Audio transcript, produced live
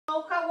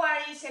are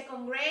you,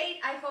 second grade?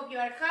 I hope you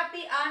are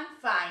happy and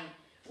fine.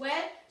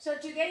 Well, so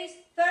today is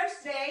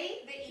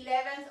Thursday, the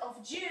 11th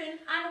of June,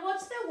 and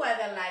what's the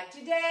weather like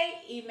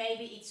today?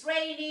 Maybe it's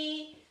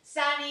rainy,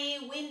 sunny,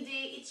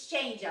 windy, it's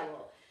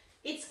changeable.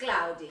 It's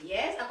cloudy,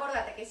 yes?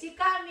 Acordate que si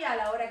cambia a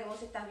la hora que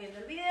vos estás viendo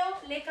el video,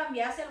 le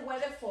cambias el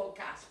weather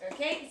forecast,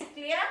 okay? Is it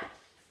clear?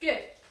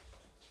 Good.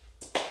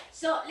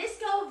 So let's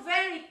go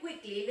very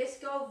quickly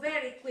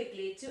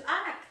to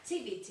an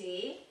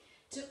activity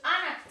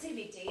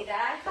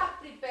that I have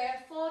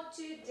prepared for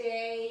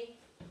today.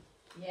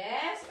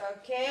 Yes,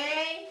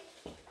 okay.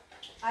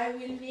 I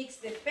will mix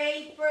the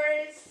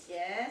papers.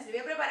 Yes, lo voy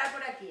a preparar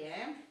por aquí,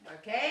 ¿eh?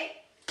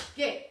 Okay.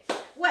 Good.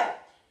 Well,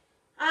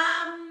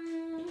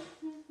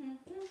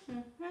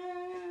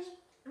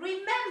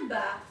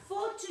 remember,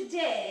 for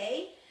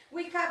today,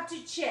 we have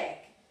to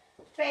check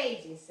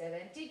pages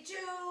 72,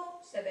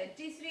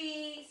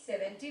 73,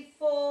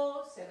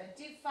 74,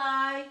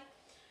 75,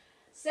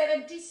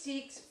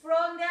 76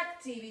 from the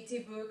activity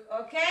book,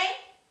 okay?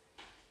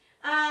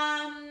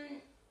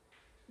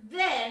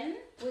 Then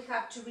we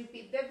have to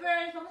repeat the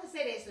verbs. Vamos a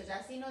hacer eso, ya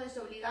así nos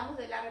desobligamos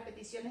de las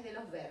repeticiones de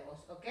los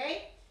verbos,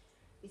 okay?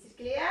 Is it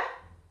clear?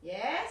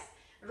 Yes.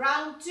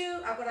 Round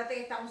 2, acuérdate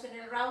que estamos en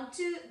el round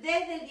 2,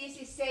 desde el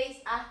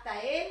 16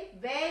 hasta el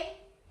 20.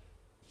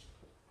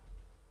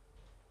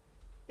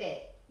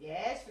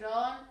 Yes,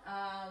 from,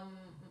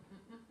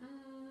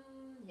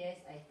 yes,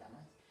 ahí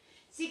estamos.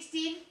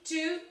 16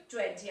 to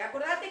 20.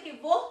 Acordate que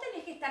vos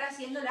tenés que estar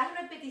haciendo las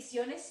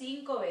repeticiones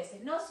 5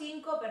 veces. No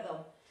 5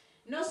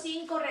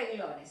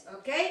 renglones,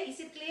 ¿ok? Is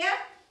it clear?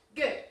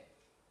 Good.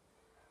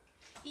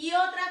 Y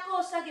otra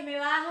cosa que me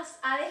vas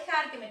a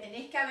dejar, que me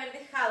tenés que haber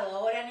dejado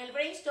ahora en el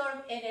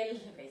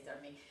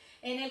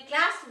en el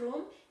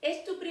classroom,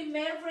 es tu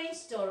primer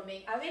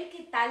brainstorming. A ver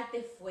qué tal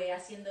te fue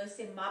haciendo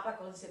ese mapa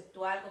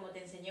conceptual como te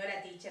enseñó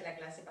la teacher la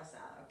clase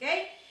pasada, ¿ok?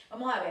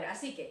 Vamos a ver,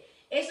 así que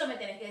eso me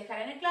tenés que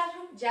dejar en el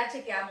classroom. Ya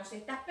chequeamos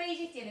estas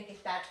pages, tienen que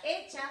estar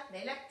hechas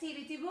del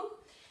activity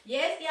book.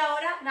 Yes, y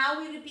ahora, now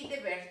we repeat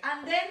the verbs,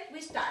 and then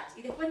we start.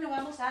 Y después nos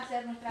vamos a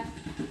hacer nuestras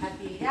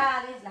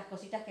actividades, las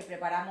cositas que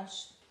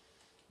preparamos,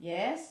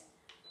 yes,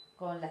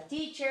 con la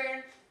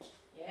teacher,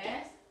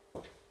 yes.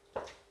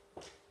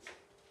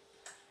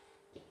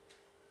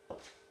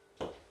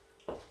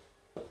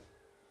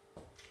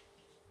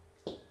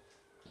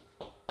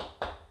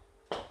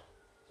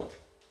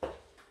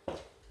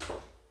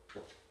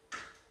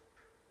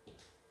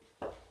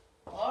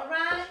 All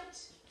right,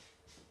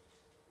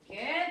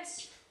 good.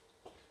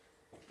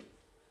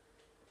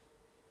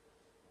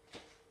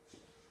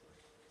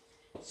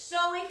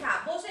 So we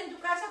have, vos en tu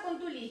casa con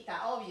tu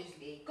lista,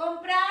 obviously.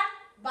 Comprar,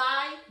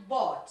 buy,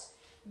 bought.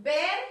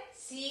 Ver,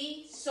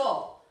 see,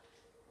 saw.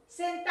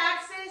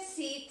 Sentarse,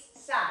 sit,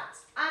 sat.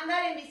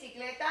 Andar en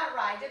bicicleta,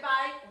 ride a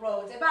bike,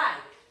 rode a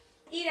bike.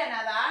 Ir a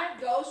nadar,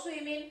 go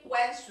swimming,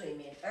 went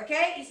swimming.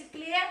 Okay, is it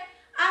clear?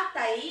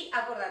 Hasta ahí,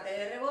 acordate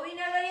de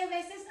rebobinar varias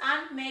veces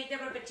and make the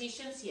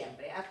repetition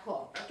siempre at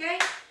home. Okay,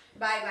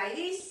 buy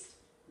this.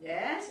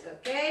 Yes,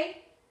 okay.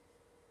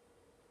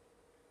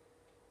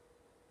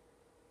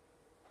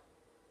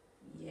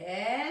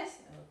 Yes,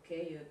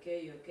 okay.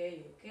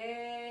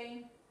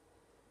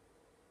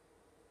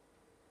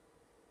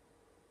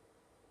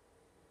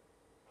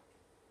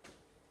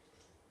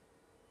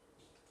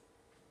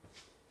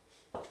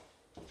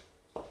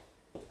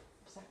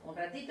 Un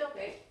ratito, ok.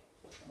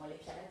 No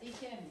molesta a la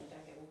teacher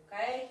mientras que busca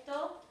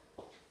esto.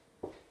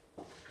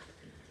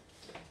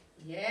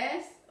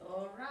 Yes,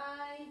 all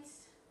right.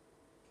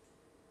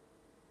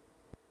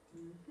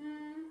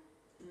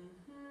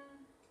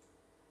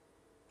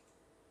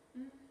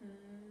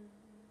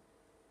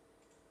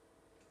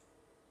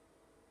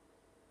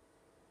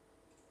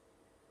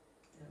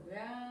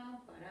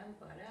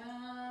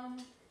 Param.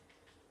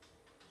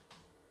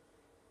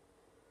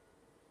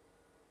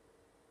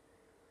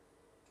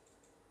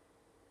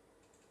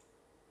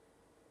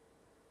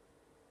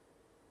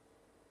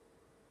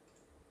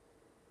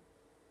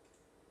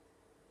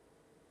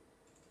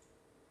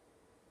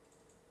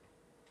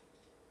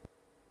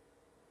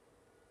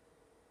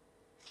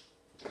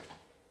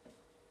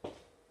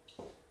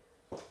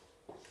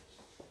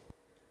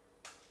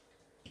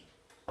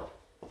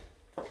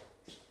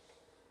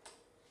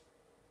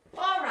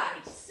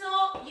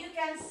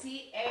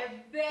 See a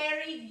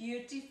very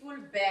beautiful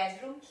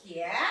bedroom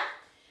here.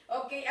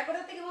 Ok,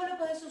 acuérdate que vos lo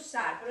podés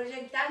usar,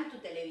 proyectar en tu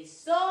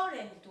televisor,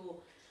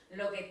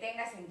 lo que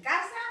tengas en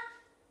casa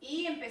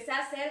y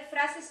empezar a hacer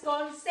frases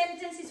con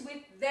sentences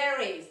with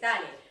there is.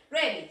 Dale,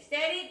 ready,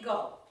 steady,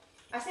 go.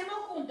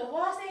 Hacemos juntos,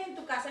 vos haces en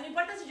tu casa, no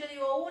importa si yo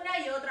digo una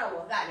y otra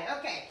voz. Dale,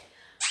 ok.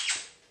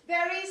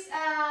 There is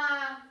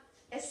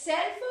a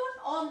cell phone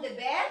on the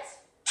bed.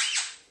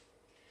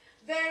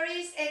 There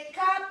is a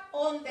cup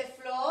on the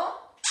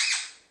floor.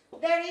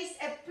 There is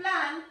a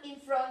plant in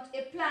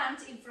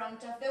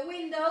front of the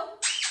window.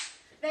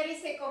 There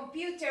is a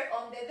computer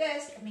on the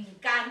desk. Me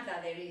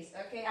encanta there is,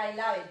 okay, I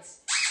love it.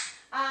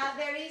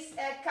 There is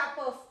a cup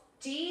of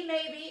tea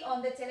maybe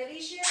on the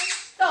television.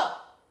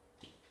 Stop.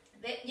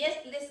 Yes,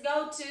 let's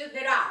go to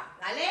there are,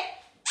 ¿vale?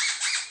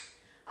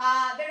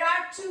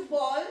 two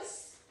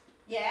balls,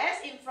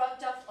 yes, in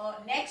front of, or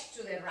next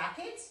to the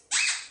rackets.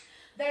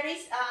 There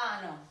is,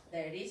 no,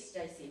 there is,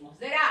 ya hicimos.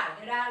 There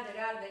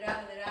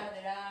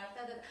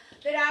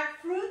are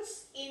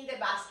fruits in the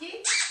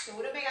basket.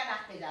 Seguro me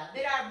ganaste ya.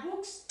 There are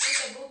books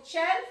in the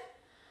bookshelf.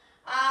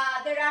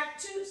 There are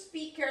two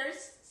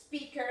speakers,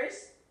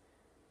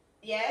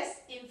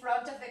 yes, in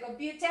front of the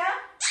computer.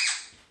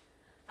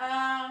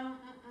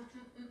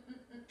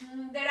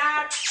 There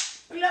are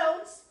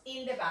clothes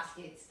in the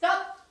basket.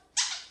 Stop.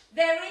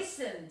 There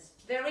isn't,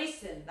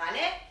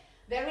 ¿vale?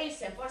 There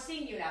isn't, for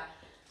singular.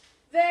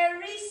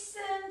 There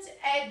isn't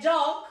a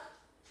dog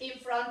in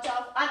front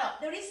of,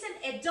 there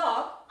isn't a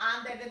dog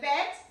under the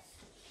bed.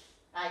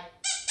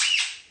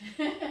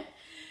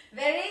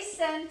 There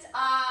isn't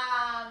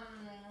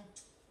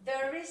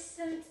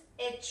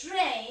a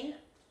train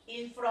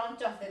in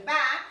front of the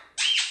back.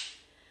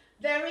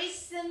 There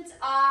isn't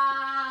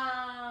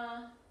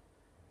a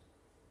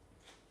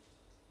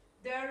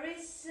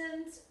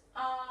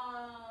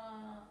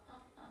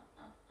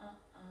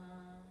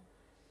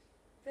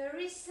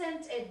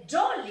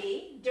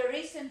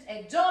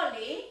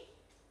dolly,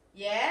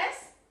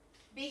 yes,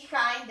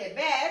 behind the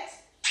bed.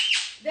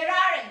 There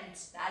aren't,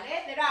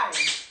 ¿vale?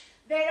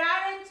 There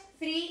aren't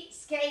 3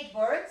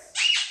 skateboards.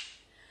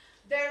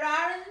 There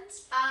aren't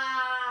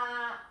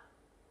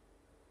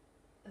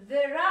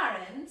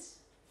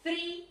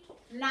 3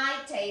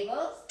 night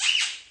tables.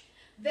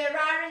 There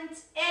aren't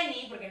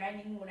any, porque no hay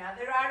ninguna,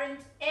 there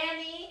aren't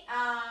any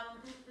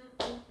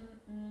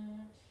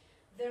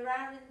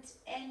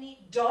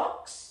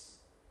dogs,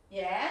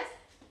 yes,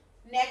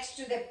 next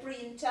to the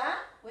printer.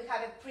 We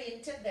have a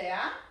printer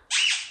there.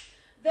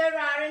 There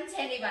aren't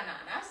any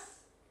bananas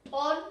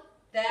on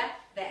the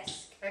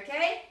desk,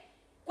 okay?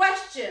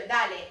 Question,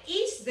 dale,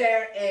 is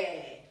there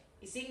a,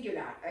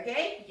 singular,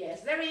 okay?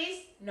 Yes, there is,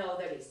 no,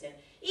 there isn't.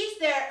 Is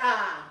there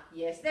a,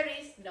 yes, there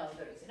is, no,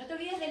 there isn't. No te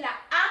olvides de la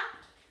a,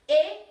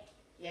 e,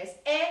 yes,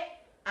 e,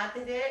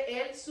 antes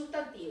del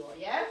sustantivo,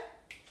 yeah?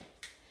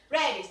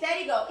 Ready,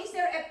 steady, go. Is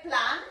there a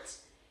plant,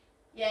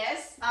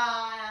 yes,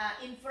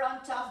 in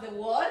front of the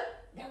wall?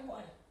 The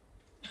wall.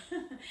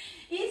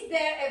 Is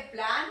there a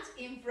plant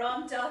in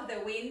front of the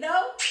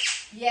window?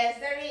 Yes,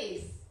 there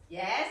is.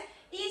 Yes.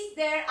 Is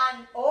there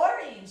an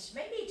orange?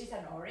 Maybe it is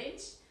an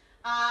orange.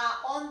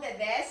 On the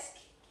desk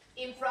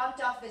in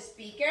front of the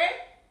speaker?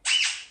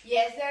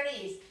 Yes, there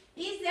is.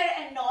 Is there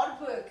a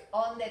notebook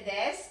on the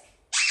desk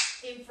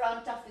in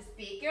front of the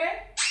speaker?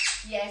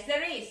 Yes,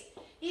 there is.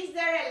 Is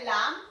there a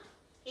lamp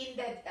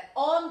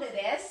on the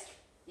desk?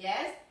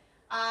 Yes.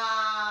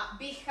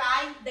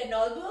 Behind the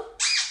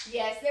notebook?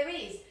 Yes, there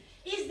is.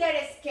 Is there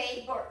a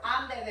skateboard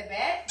under the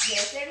bed?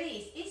 Yes, there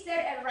is. Is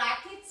there a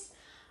racket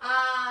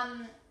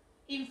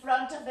in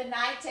front of the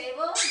night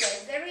table?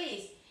 Yes, there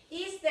is.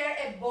 Is there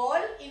a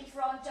ball in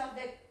front of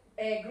the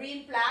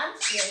green plant?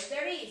 Yes,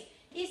 there is.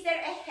 Is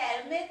there a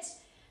helmet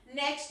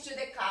next to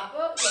the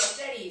couple? Yes,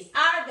 there is.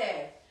 Are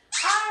there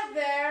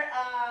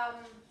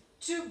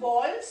 2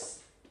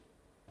 balls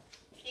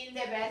in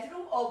the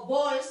bedroom or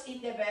balls in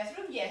the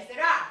bedroom? Yes,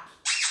 there are.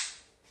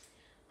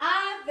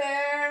 Are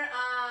there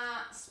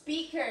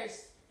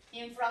speakers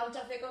in front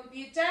of the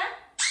computer?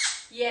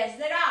 Yes,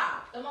 there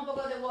are. Toma un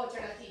poco de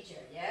water, la teacher,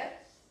 yeah?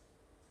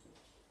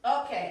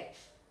 Okay.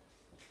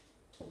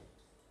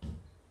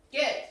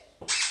 Good.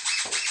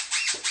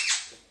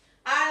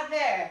 Are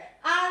there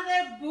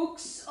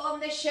books on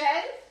the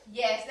shelf?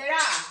 Yes, there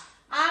are.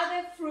 Are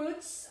there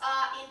fruits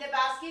in the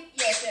basket?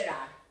 Yes, there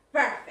are.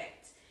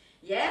 Perfect.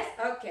 Yes?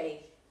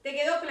 Okay. ¿Te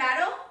quedó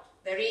claro?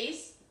 There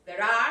is,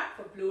 there are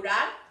for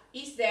plural.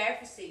 Is there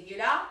for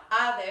singular.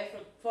 Are there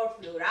for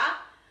plural.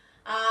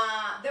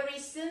 There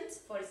isn't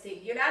for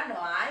singular. No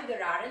hay.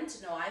 There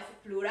aren't. No hay for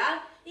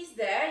plural. Is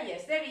there?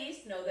 Yes, there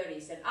is. No, there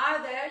isn't.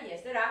 Are there?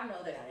 Yes, there are.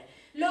 No, there aren't.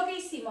 Lo que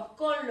hicimos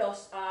con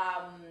los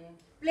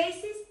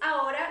places,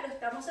 ahora lo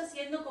estamos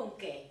haciendo ¿con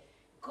qué?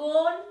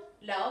 Con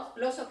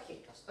los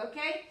objetos. ¿Ok?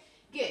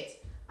 Good.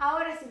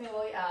 Ahora sí me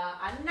voy a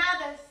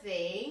another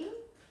thing.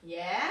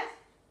 Yes.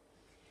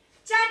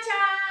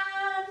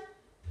 Cha-chan!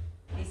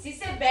 This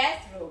is a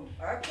bathroom,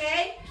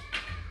 okay?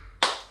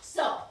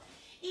 So,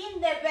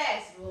 in the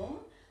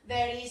bathroom,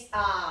 there is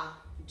a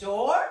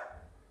door,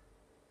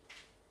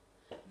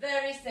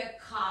 there is a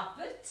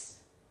carpet,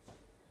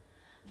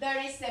 there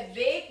is a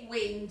big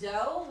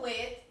window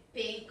with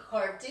pink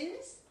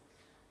curtains,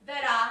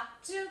 there are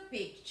 2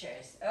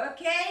 pictures,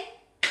 okay?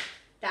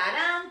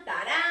 ¡Tarán,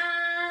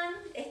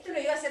 tarán! Esto lo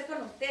iba a hacer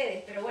con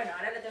ustedes, pero bueno,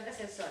 ahora lo tengo que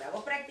hacer sola.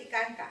 Vos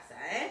practicá en casa,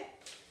 ¿eh?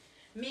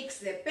 Mix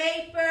the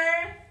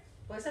paper.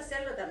 Puedes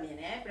hacerlo también,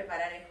 ¿eh?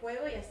 Preparar el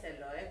juego y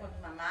hacerlo, ¿eh? Con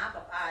mamá,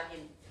 papá,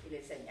 alguien, y le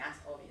enseñás,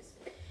 obvio.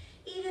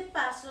 Y de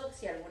paso,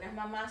 si algunas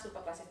mamás o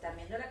papás están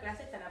viendo la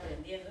clase, están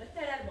aprendiendo. Este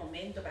era el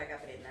momento para que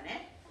aprendan,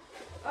 ¿eh?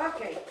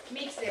 Ok,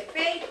 mix the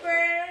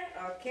paper,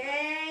 ok.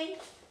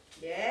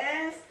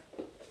 Yes.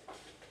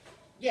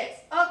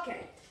 Yes,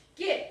 okay.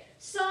 Good.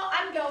 So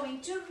I'm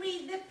going to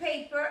read the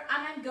paper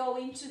and I'm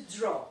going to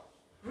draw.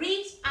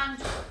 Read and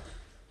draw.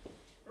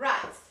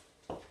 Right.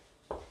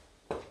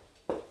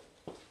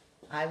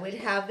 I will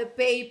have the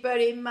paper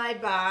in my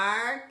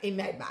bag.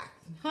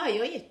 Ay,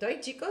 hoy estoy,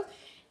 chicos.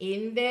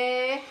 In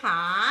the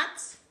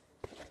hat.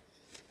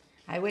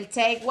 I will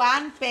take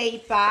one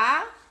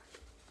paper.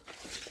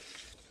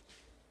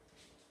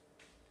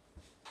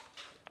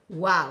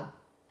 Wow.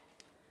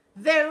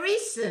 There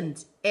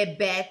isn't a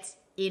bed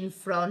in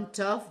front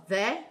of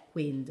the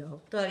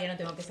window. Todavía no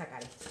tengo que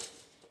sacar esto.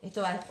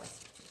 Esto va después.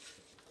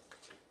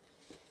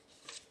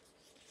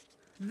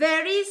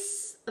 There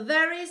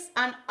is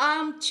an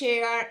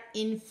armchair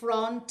in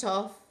front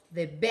of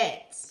the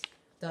bed.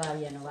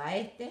 Todavía no va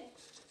este.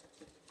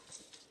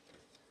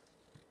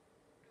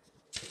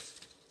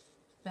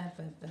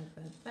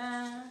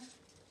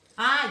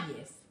 Ah,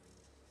 yes.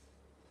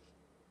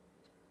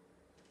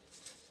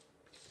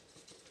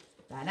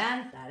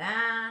 Taran,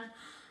 taran.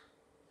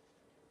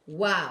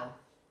 Wow.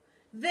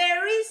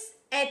 There is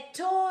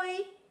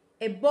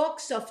a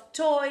box of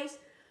toys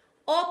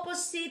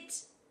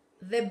opposite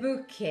the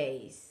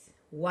bookcase.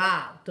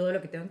 Wow, todo lo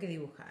que tengo que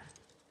dibujar.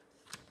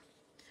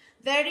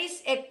 There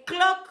is a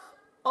clock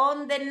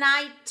on the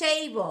night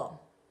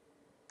table.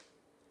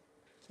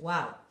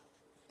 Wow.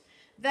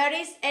 There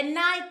is a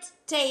night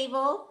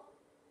table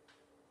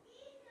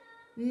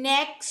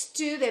next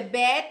to the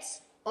bed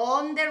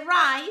on the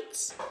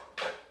right.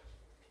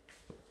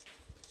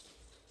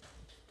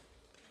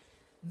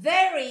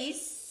 There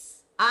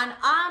is an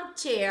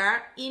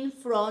armchair in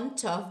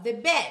front of the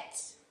bed.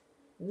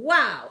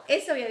 Wow,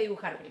 eso voy a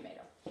dibujar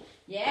primero.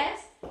 Yes?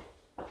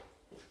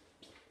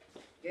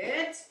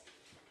 Good.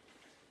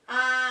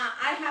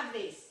 I have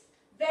this.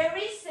 There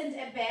isn't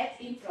a bed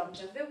in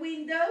front of the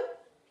window.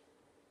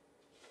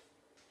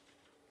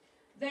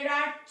 There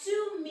are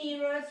 2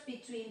 mirrors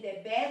between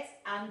the bed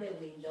and the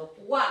window.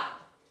 Wow.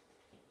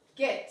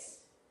 Good.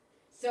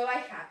 So I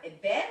have a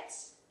bed.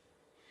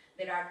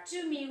 There are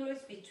 2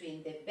 mirrors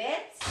between the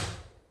bed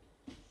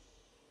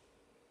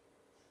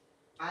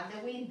and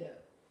the window.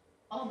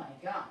 Oh my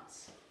God.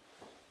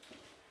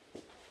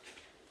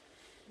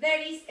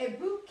 There is a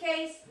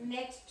bookcase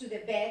next to the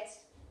bed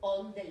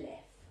on the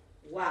left.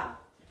 Wow.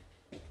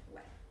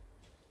 Well.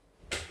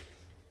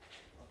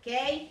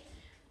 Okay.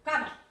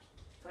 Come on.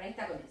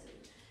 Conecta con eso.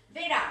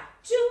 There are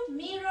 2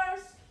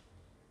 mirrors.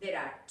 There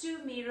are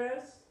 2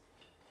 mirrors.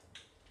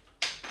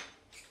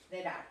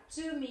 There are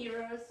 2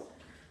 mirrors.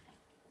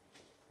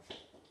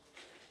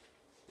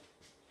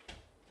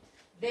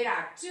 There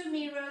are 2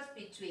 mirrors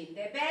between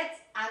the bed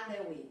and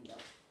the window.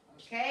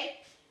 Okay?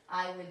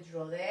 I will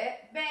draw the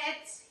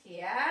bed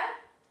here.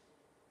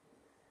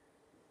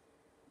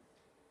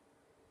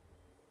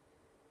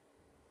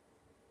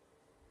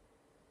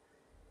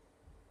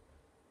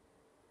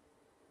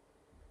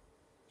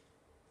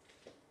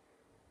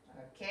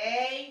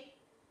 Okay?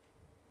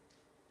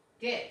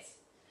 Good.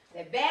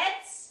 The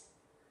beds.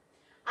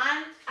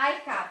 And I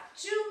have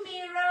 2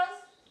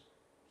 mirrors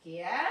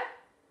here.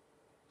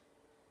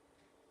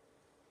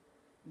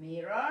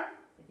 Mirror,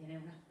 que tiene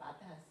unas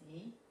patas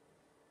así.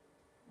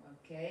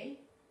 Okay.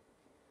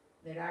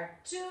 There are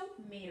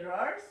 2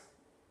 mirrors.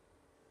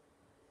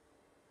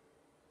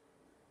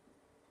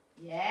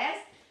 Yes.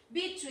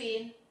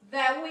 Between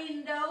the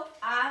window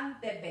and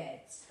the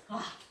bed.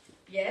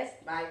 Yes.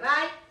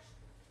 Bye-bye.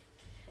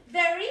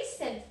 There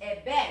isn't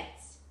a bed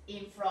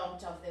in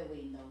front of the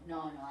window.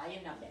 No, I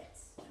am not bed.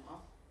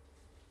 No.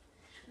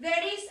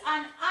 There is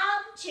an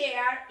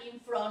armchair in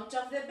front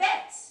of the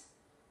bed.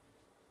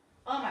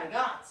 Oh my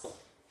God.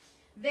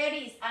 There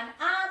is an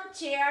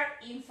armchair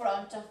in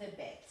front of the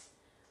bed.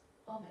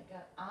 Oh my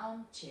God,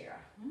 armchair.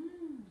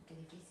 Qué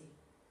difícil.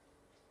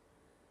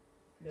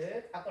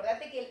 Look,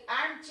 acordate que el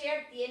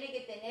armchair tiene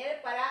que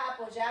tener para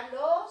apoyar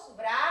los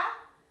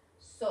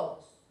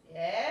brazos.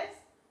 Yes,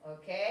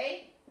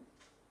 okay.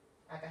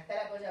 Acá está el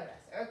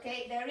apoyabrazo.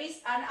 Okay, there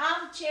is an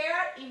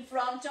armchair in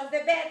front of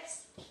the bed.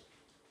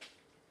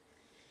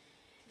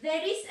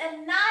 There is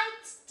a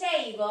night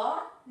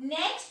table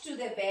next to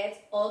the bed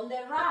on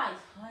the right.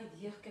 Ay,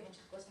 Dios, que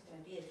muchas cosas que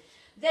me piden.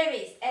 There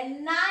is a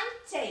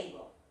night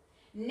table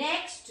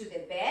next to the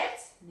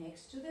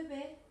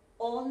bed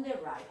on the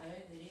right. A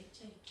ver,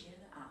 derecha,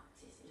 izquierda. Ah,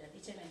 sí, la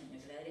dicha me enseñó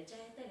que la derecha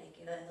es esta y la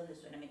izquierda es donde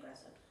suena mi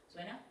corazón.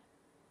 ¿Suena?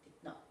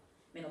 No,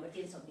 me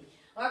convertí en zombie.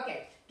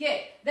 Okay, good.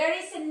 There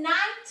is a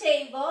night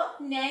table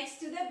next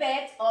to the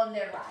bed on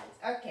the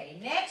right. Okay,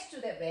 next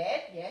to the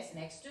bed, yes,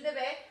 next to the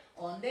bed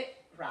on the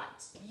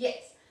right.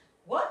 Yes.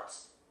 What?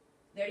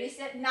 There is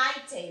a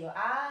night table.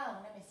 Ah,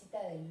 una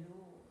mesita de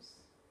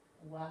luz.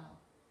 Wow.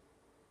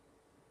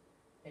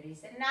 There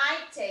is a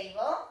night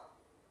table.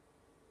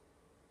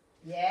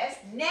 Yes.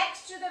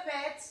 Next to the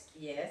bed.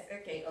 Yes.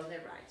 Okay, on the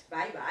right.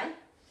 Bye-bye.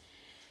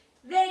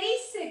 There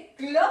is a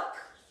clock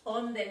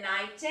on the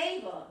night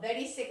table. There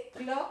is a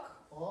clock.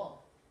 Oh.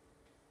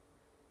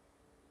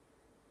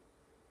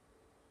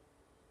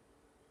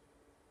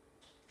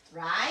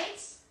 Right?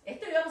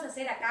 Esto lo vamos a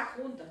hacer acá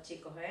juntos,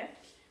 chicos, ¿eh?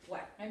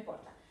 Bueno, no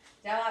importa.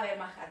 Ya va a haber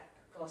más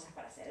cosas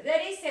para hacer.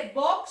 There is a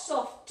box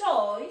of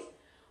toys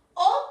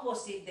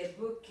opposite the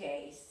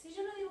bookcase. Si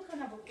yo no dibujo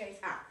una bookcase.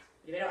 Ah,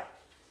 primero va.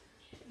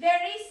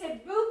 There is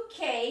a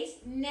bookcase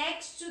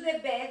next to the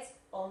bed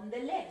on the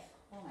left.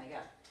 Oh my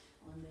God.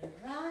 On the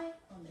right,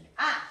 on the left.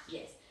 Ah,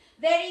 yes.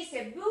 There is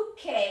a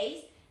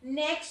bookcase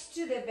next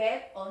to the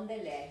bed on the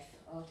left.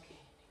 Okay,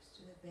 next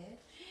to the bed.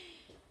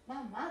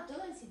 Mamá,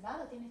 todo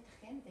encimado tiene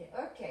esta gente.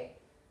 Okay.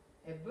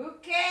 A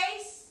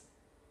bookcase.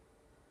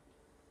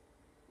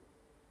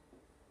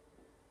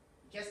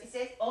 Just it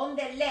says on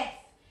the left.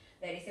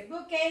 There is a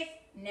bookcase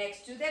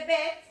next to the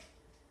bed.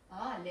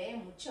 Ah, lee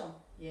mucho.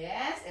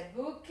 Yes, a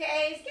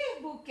bookcase. ¿Qué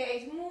es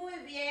bookcase? Muy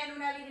bien,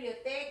 una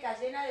biblioteca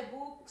llena de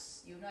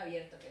books. Y uno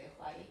abierto que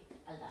dejo ahí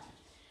al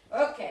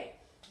lado. Okay,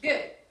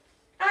 good.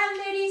 And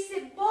there is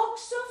a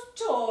box of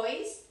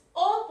toys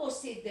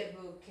opposite the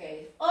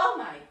bookcase. Oh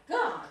my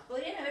God.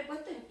 Podrían haber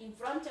puesto in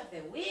front of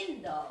the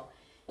window.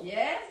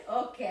 Yes?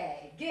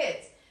 Okay,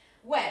 good.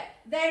 Well,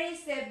 there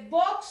is a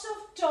box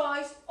of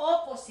toys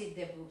opposite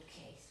the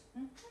bookcase.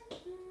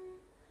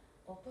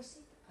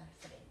 Opposite al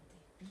frente.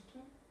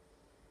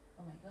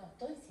 Oh my God,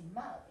 todo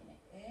encimado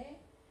tiene.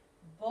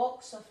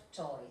 Box of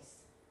toys.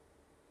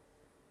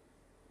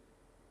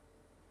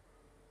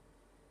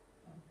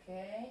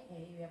 Okay, y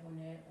ahí voy a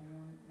poner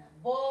una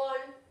ball.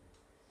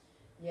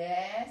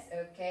 Yes,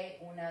 okay,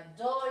 una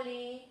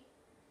dolly.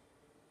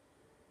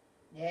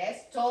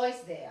 Yes,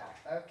 toys there,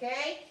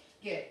 okay?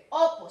 Good.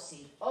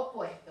 Opposite,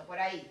 opuesto, por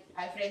ahí,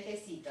 al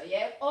frentecito,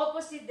 yes?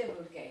 Opposite the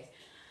bookcase.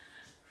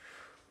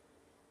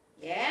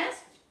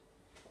 Yes?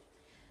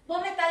 Vos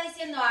me estás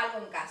diciendo algo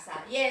en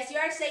casa. Yes, you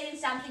are saying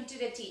something to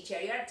the teacher.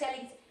 You are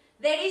telling,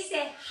 there is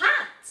a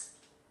hat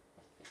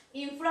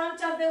in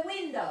front of the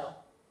window.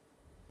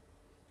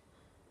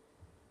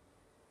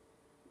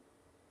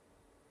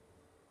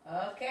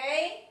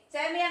 Okay,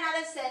 tell me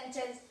another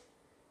sentence.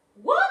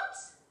 What?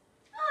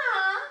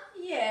 Ah,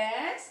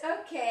 yes,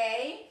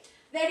 okay.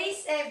 There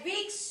is a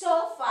big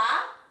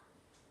sofa,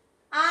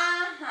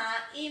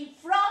 in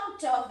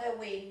front of the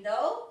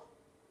window.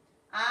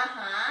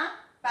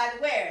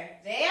 But where?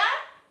 There?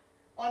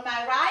 On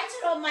my right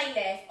or on my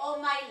left?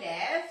 On my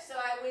left, so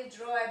I will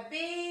draw a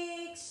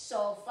big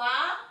sofa.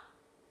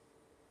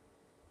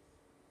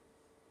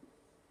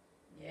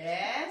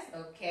 Yes,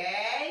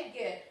 okay,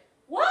 good.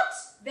 What?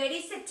 There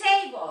is a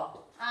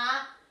table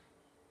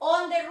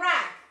on the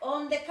rack,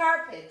 on the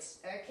carpet,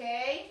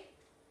 okay?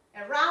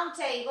 A round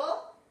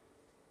table.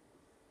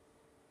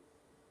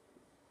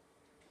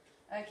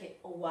 Okay,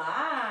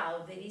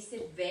 wow, there is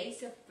a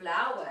vase of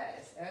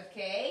flowers,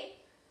 okay?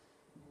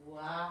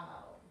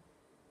 Wow.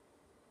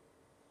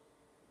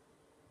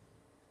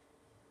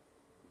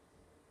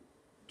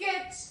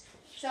 Good.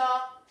 So,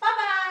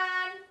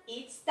 bye-bye.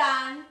 It's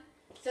done.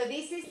 So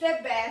this is the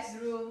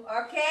bathroom,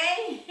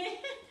 okay?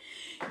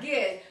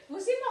 Good.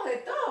 Pusimos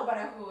de todo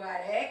para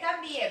jugar, ¿eh?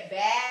 Cambié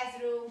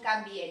bathroom,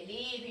 cambié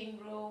living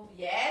room.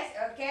 Yes,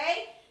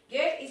 okay?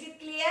 Good. Is it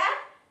clear?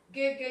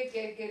 Good, good,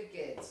 good, good,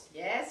 good.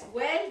 Yes,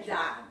 well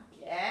done.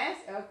 Yes,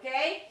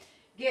 okay?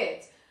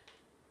 Good.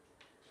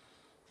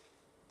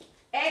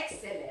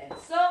 Excellent.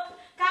 So,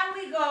 can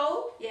we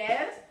go?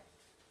 Yes.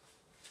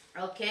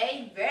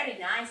 Okay, very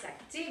nice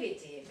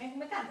activity. Me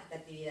encanta esta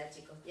actividad,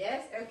 chicos.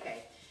 Yes,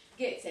 okay.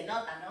 Good. Se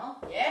nota, ¿no?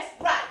 Yes,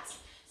 right.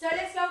 So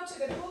let's go to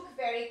the book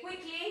very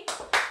quickly.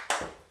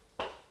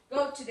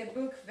 Go to the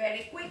book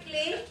very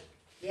quickly.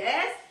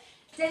 Yes.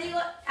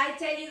 I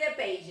tell you the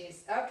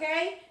pages,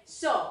 okay?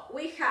 So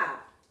we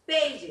have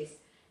pages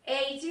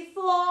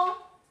 84.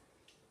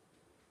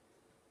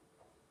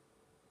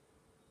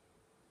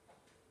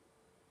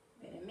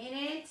 Wait a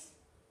minute.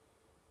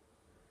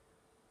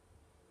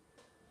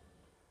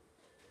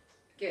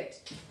 Good.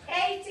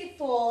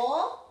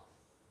 84.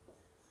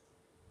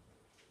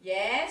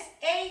 Yes,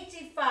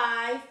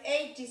 85,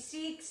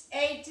 86,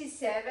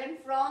 87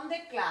 from the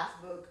class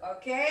book,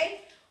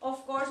 okay?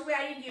 Of course, we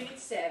are in Unit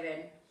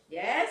 7.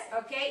 Yes,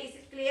 okay, is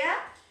it clear?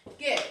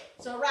 Good.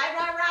 So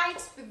write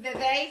the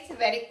dates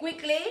very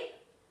quickly.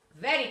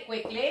 Very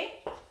quickly.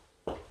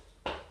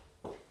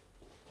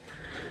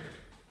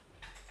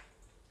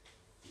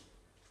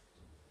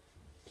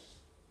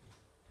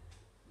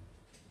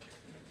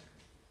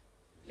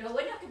 Lo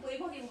bueno es que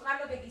pudimos dibujar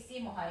lo que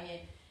quisimos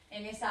ahí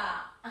en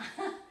esa...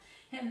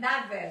 in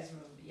that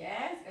bedroom,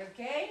 yes,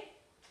 okay.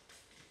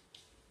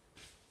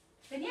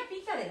 Tenía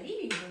pinta de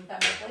living room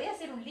también. Podía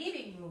ser un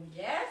living room,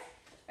 yes?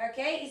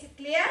 Okay, is it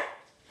clear?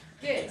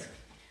 Good.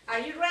 Are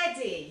you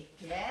ready?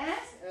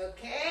 Yes,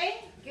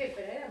 okay. Good,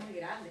 pero era muy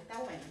grande. Está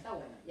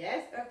bueno.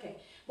 Yes, okay.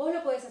 Vos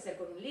lo podés hacer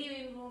con un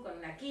living room, con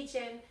una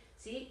kitchen,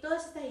 ¿sí?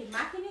 Todas estas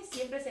imágenes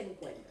siempre se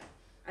encuentran.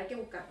 Hay que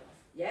buscarlas.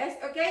 Yes,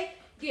 okay.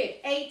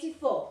 Good.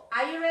 84.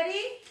 Are you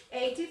ready?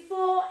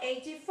 84,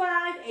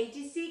 85,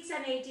 86,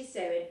 and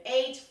 87.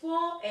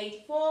 84,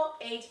 84,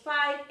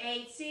 85,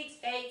 86,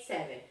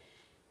 87.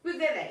 With the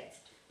dates.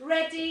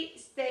 Ready,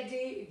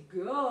 steady,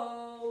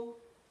 go.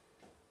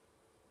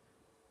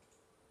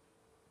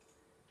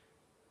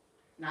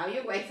 Now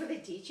you wait for the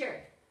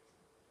teacher.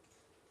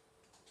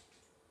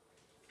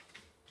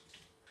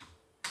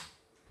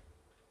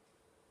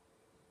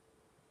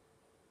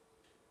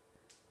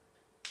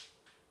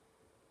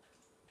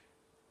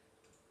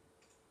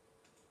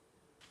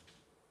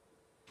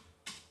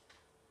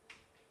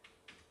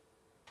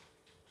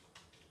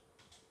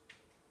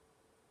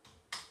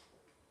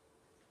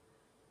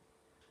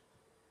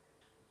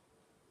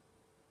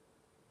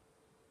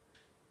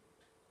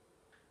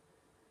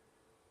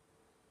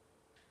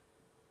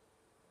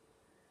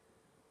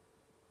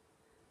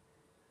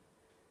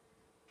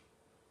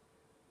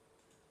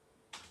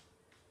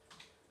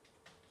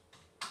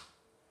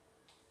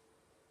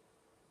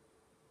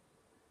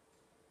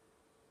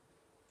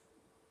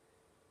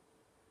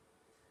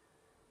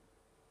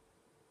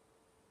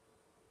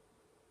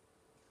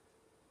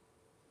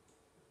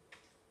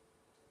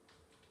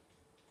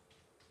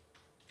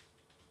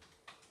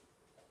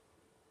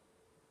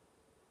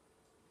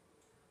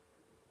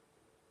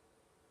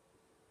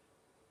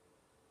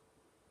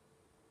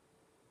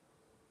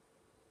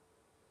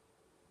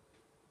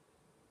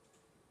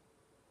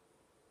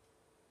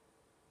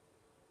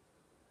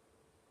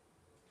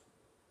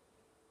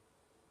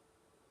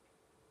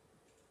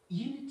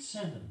 Unit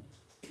 7,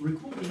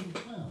 Recording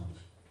 12.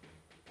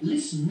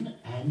 Listen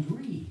and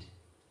read.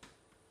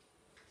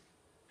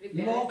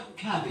 Log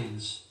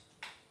cabins.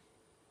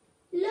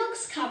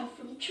 Logs come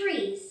from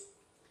trees.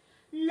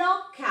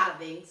 Log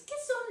cabins. ¿Qué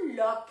son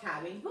log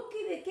cabins? ¿Vos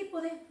de qué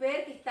podés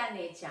ver que están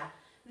hechas?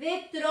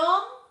 De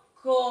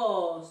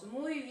troncos.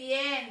 Muy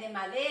bien, de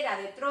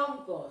madera, de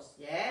troncos.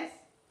 Yes?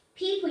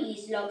 People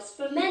use logs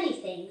for many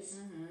things.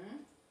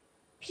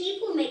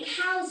 People make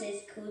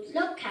houses called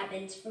log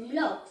cabins from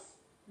logs.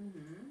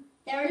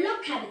 There are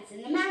log cabins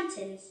in the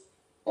mountains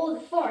or the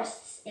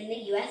forests in the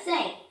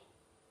USA.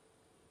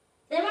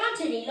 There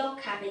aren't any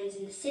log cabins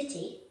in the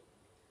city.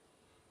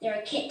 There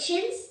are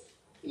kitchens,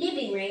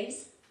 living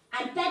rooms,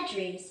 and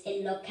bedrooms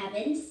in log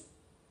cabins.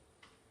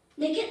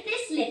 Look at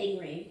this living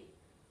room.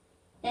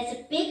 There's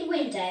a big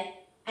window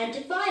and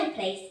a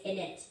fireplace in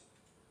it.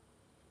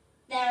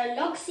 There are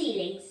log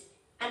ceilings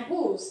and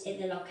walls in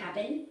the log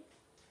cabin.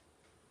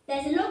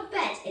 There's a log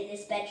bed in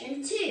this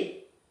bedroom too.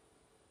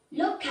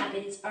 Log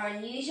cabins are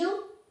unusual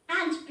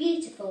and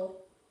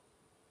beautiful.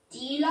 Do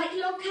you like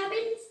log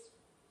cabins?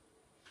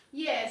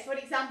 Yes, for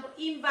example,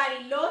 in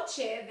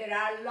Bariloche there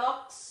are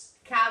log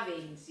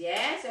cabins,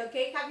 yes,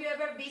 okay. Have you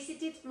ever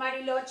visited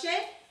Bariloche?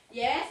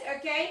 Yes,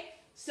 okay.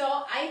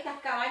 So, estas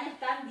cabañas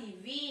tan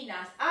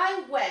divinas.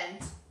 I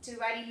went to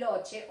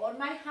Bariloche on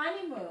my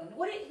honeymoon.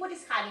 What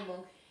is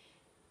honeymoon?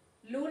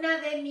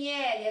 Luna de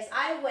miel. Yes,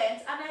 I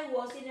went and I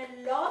was in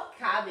a log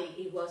cabin.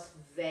 It was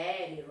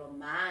very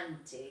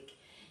romantic.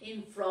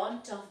 In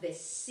front of the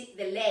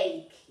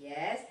lake,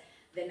 yes,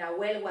 the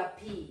Nahuel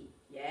Huapi,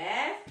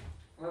 yes,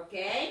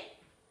 okay,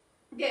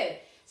 good.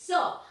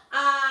 So,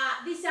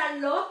 these are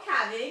log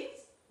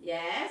cabins,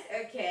 yes,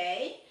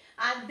 okay,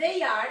 and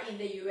they are in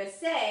the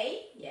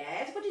USA,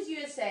 yes. What is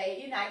USA?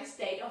 United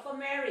States of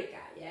America,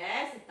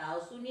 yes,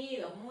 Estados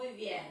Unidos, muy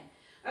bien,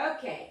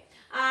 okay.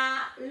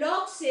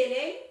 Log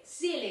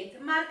ceiling,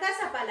 marca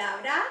esa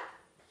palabra,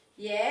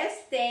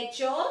 yes,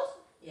 techos,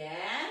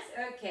 yes,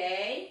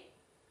 okay.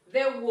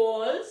 The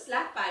walls,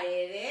 las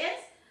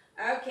paredes,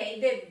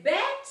 okay, the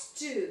beds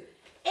too.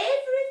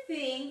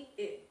 Everything,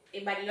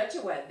 in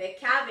Bariloche, well, the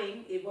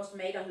cabin, it was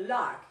made of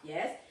log,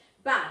 yes,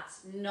 but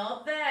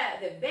not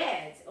the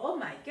beds. Oh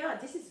my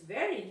God, this is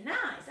very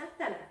nice.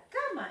 Hasta la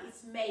cama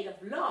is made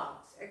of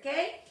logs,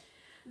 okay?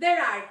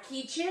 There are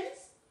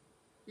kitchens,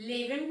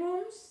 living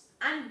rooms,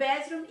 and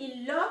bedrooms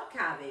in log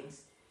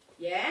cabins.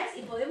 Yes,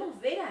 y podemos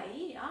ver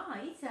ahí,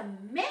 it's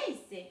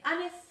amazing.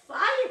 And a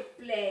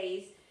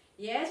fireplace.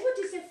 Yes, what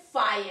is a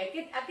fire?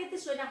 ¿A qué te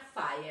suena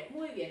fire?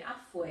 Muy bien, a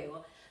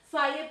fuego.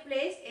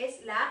 Fireplace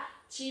es la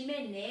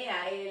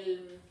chimenea,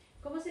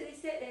 ¿cómo se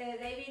dice,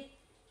 David?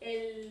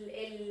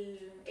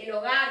 El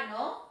hogar,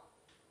 ¿no?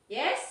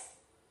 Yes?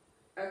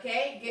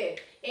 Okay, good.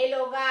 El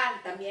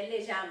hogar también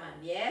le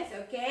llaman, yes,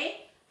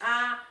 okay?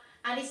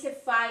 And it's a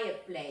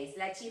fireplace,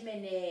 la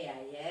chimenea,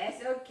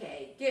 yes,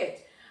 okay, good.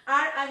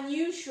 Are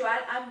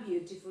unusual and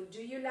beautiful.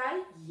 Do you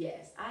like?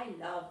 Yes, I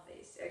love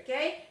this,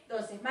 okay?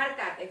 Entonces,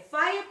 marcate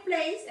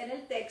fireplace en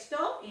el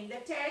texto, in the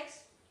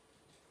text.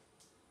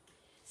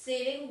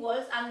 Ceiling,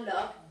 walls, and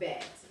log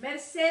beds.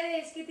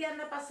 Mercedes, ¿qué te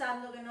anda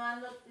pasando? Que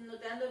no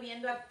te ando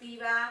viendo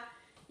activa.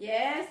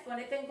 Yes,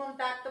 ponete en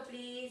contacto,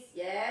 please.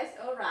 Yes,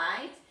 all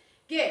right.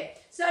 Good.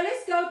 So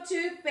let's go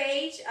to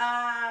page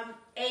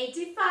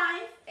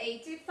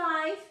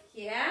 85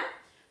 here.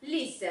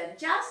 Listen,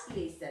 just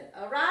listen,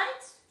 all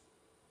right?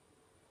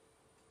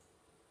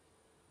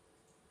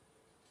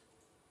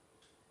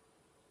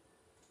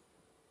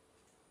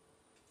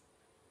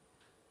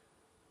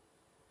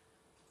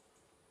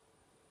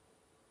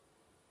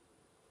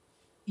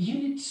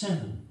 Unit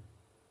 7,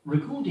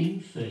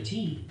 Recording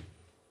 13.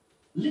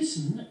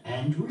 Listen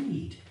and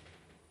read.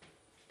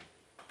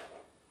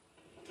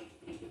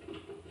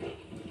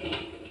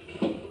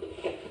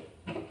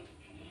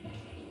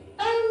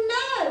 Oh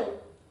no!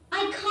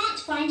 I can't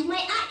find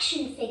my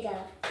action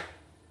figure.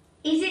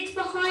 Is it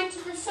behind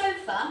the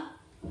sofa?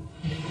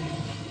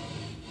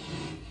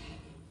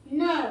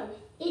 No,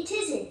 it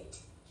isn't.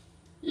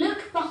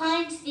 Look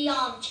behind the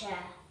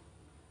armchair.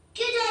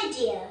 Good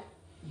idea.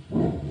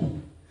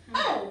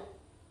 Oh,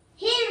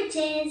 here it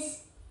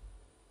is.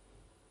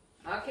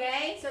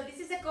 Okay, so this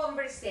is a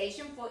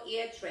conversation for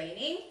ear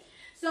training.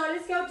 So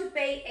let's go to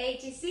page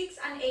 86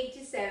 and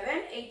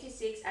 87.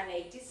 86 and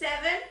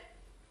 87.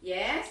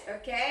 Yes,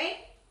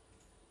 okay.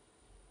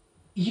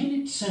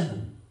 Unit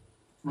 7.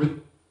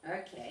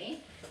 Okay,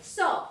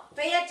 so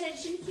pay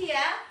attention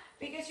here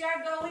because you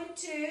are going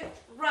to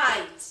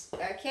write,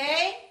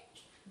 okay?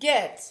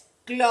 Get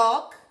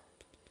clock,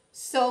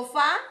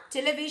 sofa,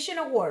 television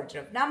or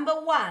wardrobe. Number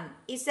 1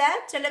 is a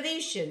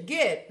television.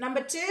 Good.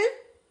 Number 2,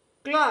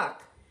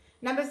 clock.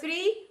 Number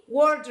 3,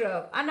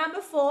 wardrobe. And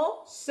number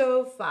 4,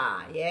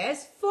 sofa.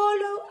 Yes.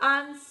 Follow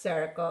and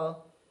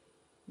circle.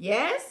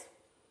 Yes.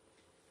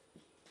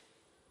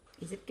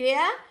 Is it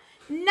clear?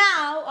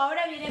 Now,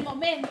 ahora viene el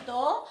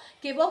momento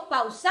que vos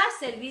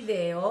pausás el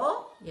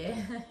video. Yeah.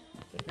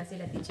 Que casi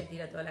la teacher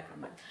tira toda la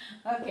cámara.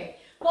 Okay.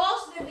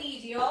 Pause the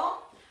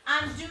video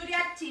and do the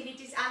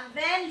activities and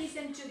then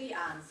listen to the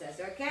answers,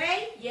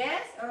 okay?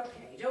 Yes?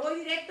 Okay. Yo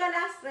voy directo a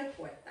las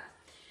respuestas.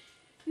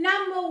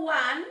 Number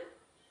 1,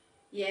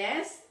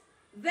 yes,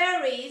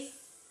 there is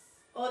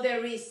or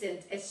there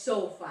isn't a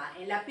sofa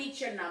in la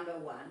picture number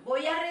 1.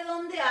 Voy a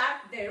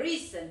redondear, there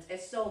isn't a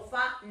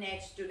sofa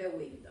next to the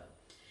window.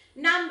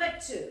 Number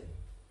 2,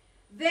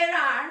 there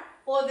are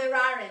or there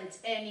aren't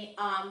any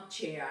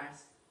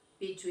armchairs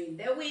between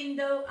the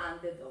window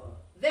and the door.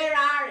 There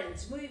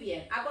aren't, muy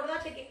bien.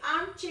 Acordate que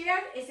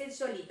armchair es el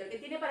solito, el que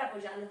tiene para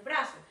apoyar los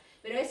brazos,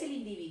 pero es el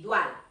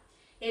individual.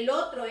 El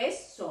otro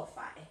es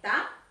sofá,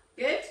 ¿está?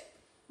 Good.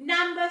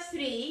 Number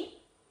 3,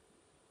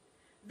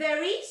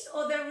 there is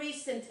or there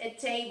isn't a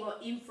table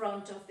in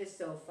front of the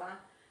sofa.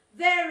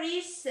 There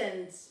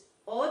isn't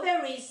or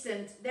there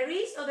isn't, there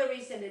is or there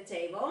isn't a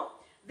table.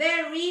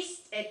 There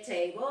is a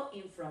table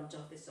in front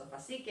of the sofa.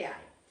 Sí que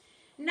hay.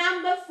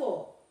 Number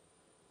 4,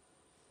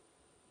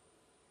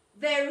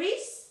 there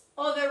is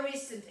or there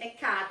isn't a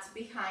cat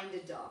behind the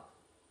dog.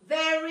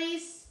 There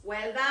is,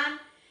 well done.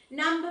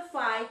 Number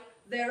 5,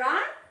 there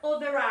are or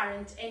there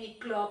aren't any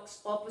clocks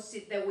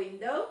opposite the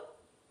window.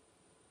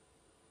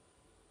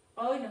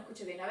 Oh, no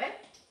escucho bien, a ver.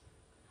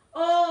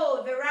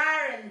 Oh, there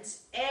aren't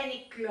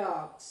any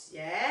clocks.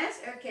 Yes,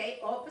 okay,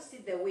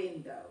 opposite the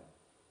window.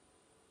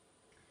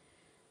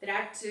 There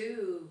are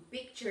 2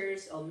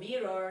 pictures or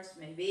mirrors,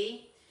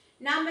 maybe.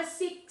 Number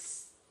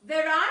 6,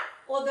 there are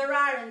or there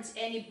aren't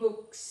any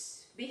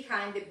books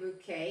behind the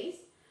bookcase.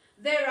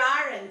 There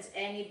aren't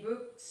any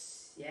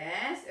books,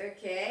 yes,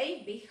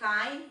 okay,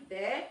 behind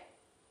the,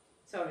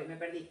 sorry, me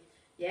perdí.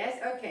 Yes,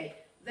 okay,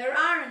 there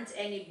aren't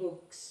any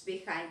books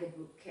behind the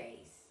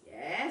bookcase.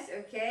 Yes,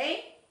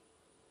 okay.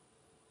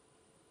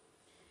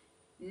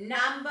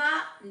 Number.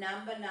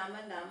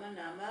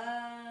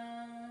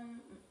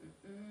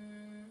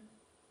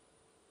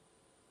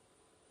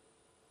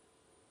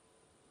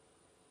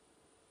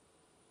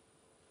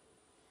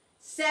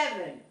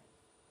 7.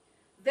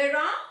 There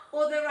are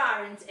or there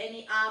aren't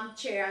any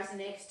armchairs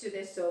next to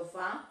the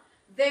sofa.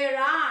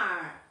 There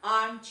are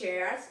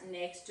armchairs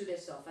next to the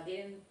sofa.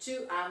 Tienen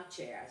 2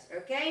 armchairs,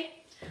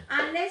 okay?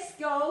 And let's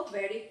go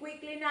very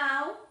quickly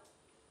now.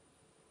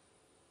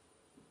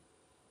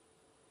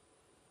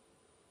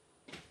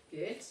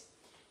 Good.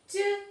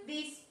 To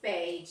this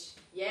page.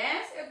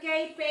 Yes,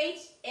 okay, page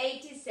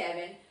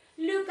 87.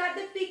 Look at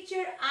the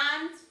picture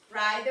and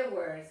write the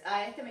words.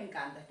 Este me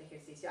encanta, este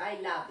ejercicio. I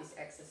love this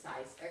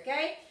exercise,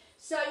 okay?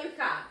 So you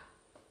have,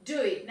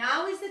 do it.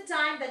 Now is the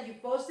time that you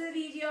pause the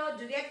video,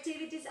 do the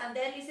activities, and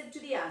then listen to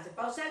the answer.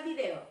 Pausa el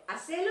video,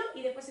 hacelo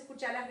y después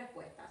escuchar las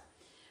respuestas.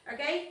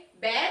 Okay?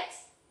 Bed,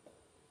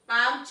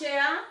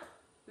 armchair,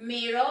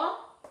 mirror,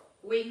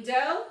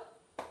 window,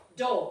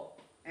 door.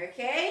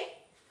 Okay?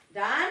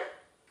 Done?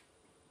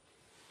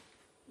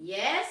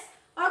 Yes?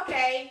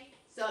 Okay.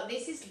 So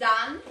this is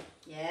done.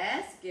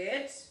 Yes,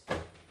 good.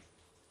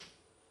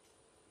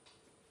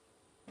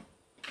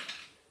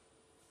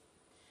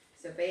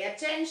 So pay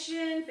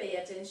attention, pay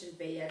attention,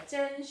 pay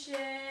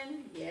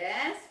attention.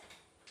 Yes.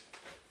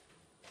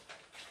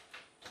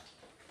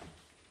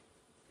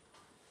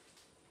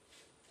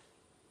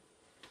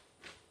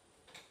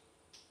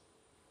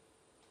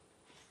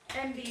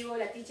 En vivo,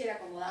 la teacher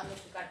acomodando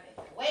su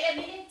carpeta. Wait a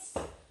minute.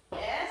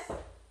 Yes.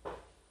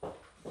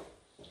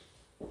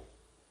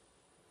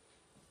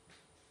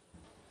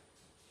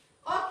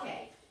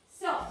 Okay.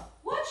 So,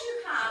 what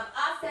you have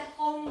as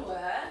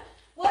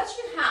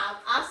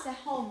a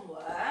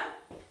homework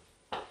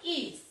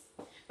is,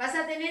 vas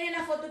a tener en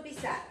la foto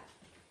pizarra,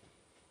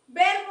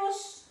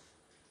 verbos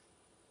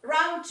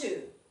round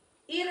 2,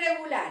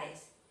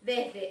 irregulares,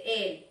 desde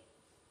el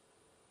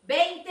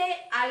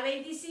 20 al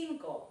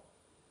 25.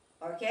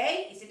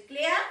 Okay, is it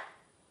clear?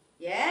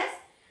 Yes.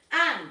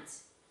 And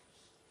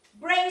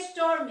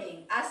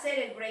brainstorming, hacer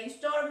el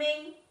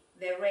brainstorming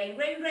de rain,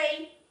 rain,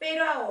 rain,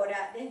 pero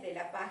ahora desde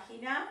la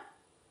página .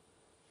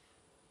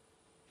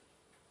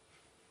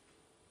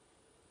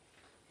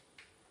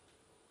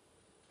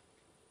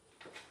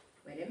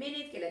 Wait a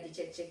minute, que la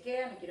teacher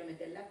chequea, me quiero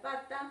meter la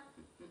pata.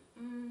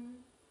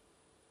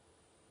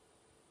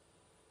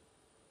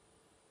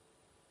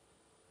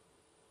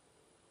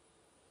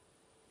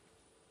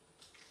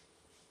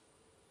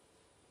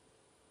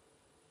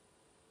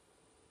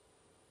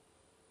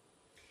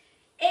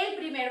 El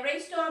primer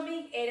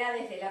brainstorming era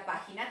desde la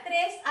página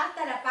 3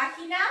 hasta la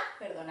página,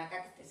 perdón,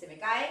 acá se me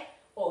cae,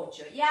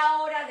 8. Y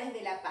ahora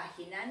desde la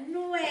página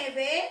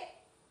 9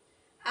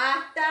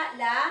 hasta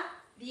la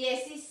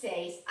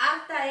 16,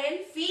 hasta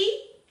el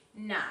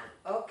final,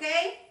 ¿ok?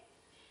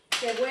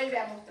 Se vuelve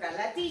a mostrar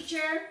la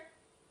teacher.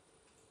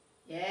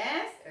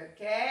 Yes,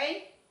 ok.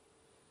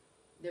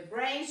 The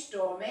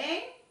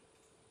brainstorming.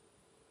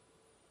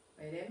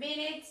 Wait a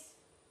minute.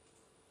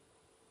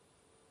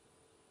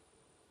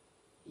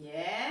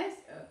 Yes,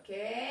 ok.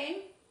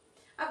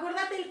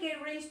 Acordate que el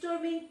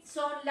brainstorming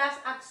son las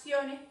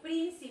acciones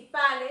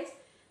principales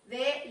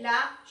de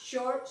la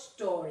short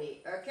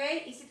story,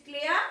 ok? Is it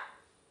clear?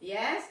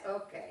 Yes,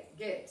 ok,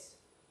 good.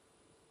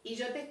 Y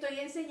yo te estoy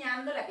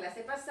enseñando la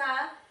clase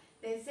pasada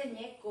te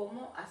enseñé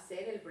cómo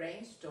hacer el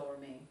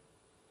brainstorming.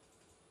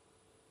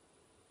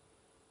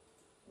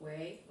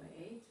 Wait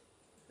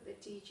for the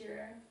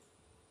teacher.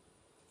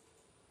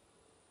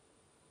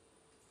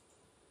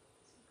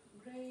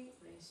 Great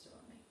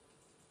brainstorming.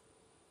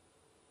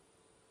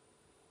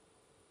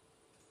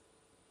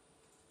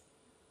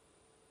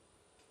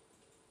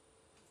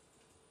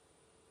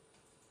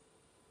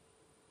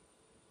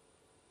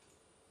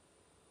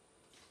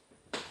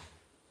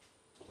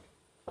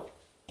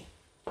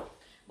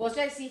 Vos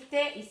ya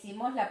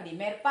hicimos la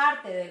primer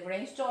parte del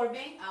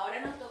brainstorming, ahora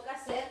nos toca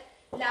hacer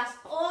las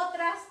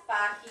otras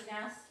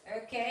páginas,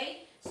 ¿ok?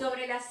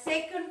 Sobre la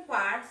second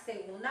part,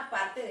 segunda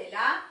parte de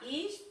la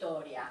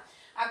historia.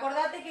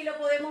 Acordate que lo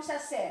podemos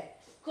hacer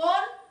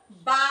con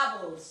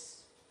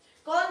bubbles,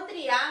 con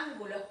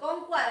triángulos,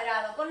 con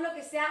cuadrados, con lo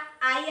que sea.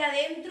 Ahí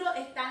adentro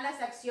están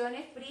las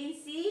acciones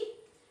principales.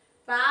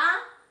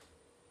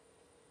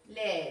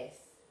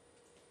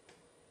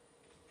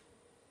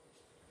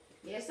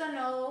 ¿Yes o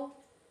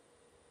no?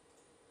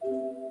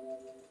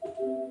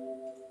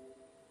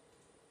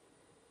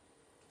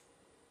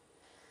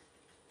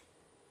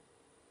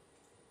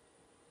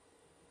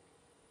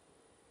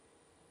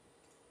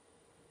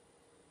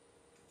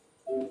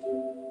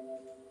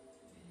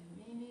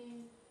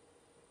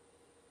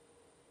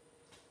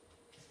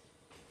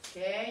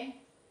 Okay.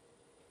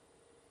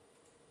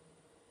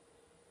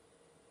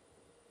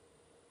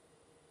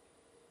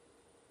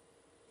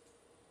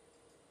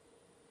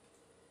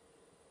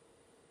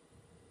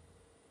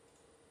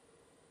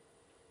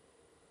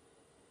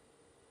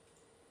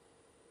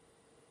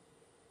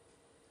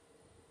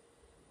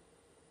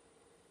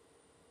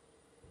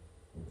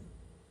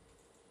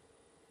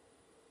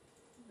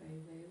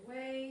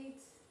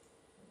 Wait.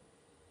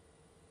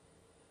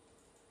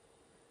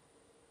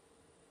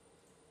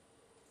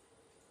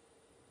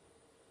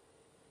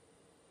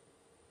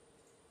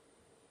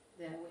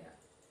 There we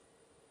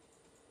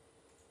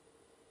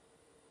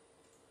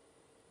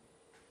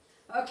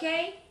are.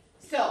 Okay,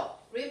 so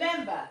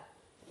remember,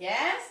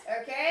 yes,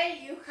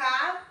 okay, you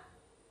have.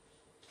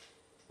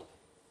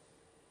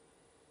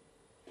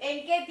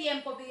 ¿En qué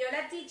tiempo pidió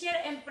la teacher?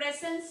 En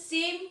present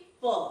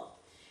simple.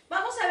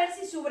 Vamos a ver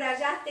si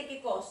subrayaste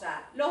qué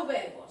cosa. Los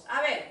verbos.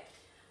 A ver,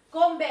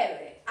 con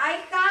verde.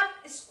 I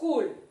have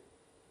school.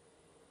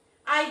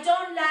 I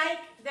don't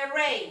like the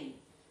rain.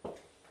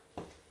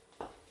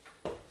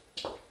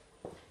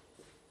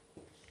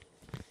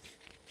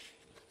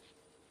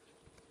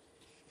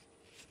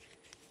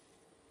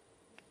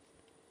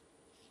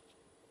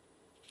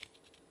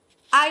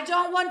 I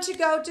don't want to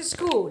go to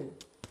school.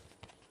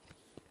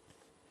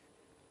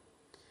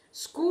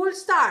 School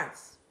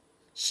starts.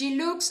 She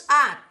looks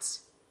at.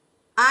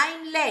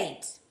 I'm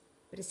late.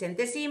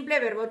 Presente simple,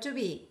 verbo to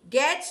be.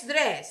 Gets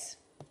dressed.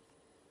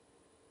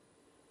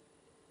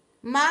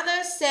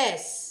 Mother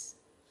says.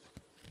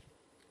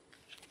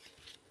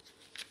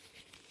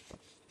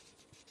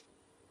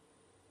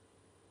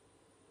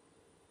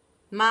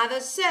 Mother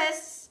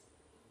says.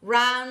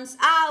 Runs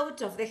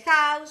out of the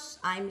house.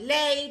 I'm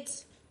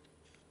late.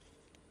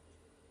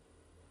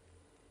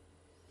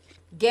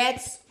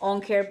 Gets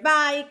on her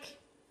bike.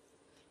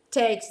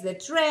 Takes the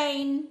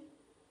train.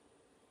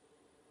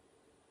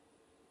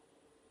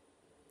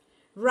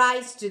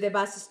 Rides to the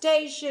bus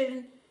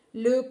station.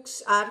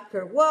 Looks at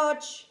her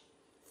watch.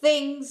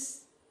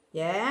 Thinks.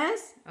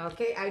 Yes.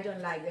 Okay, I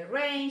don't like the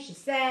rain, she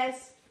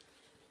says.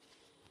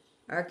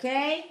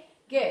 Okay,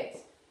 good.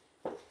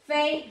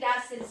 Faith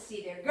doesn't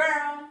see the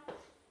girl.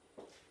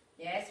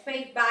 Yes,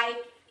 Faith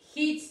bike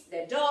hits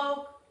the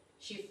dog.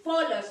 She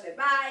follows the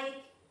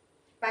bike.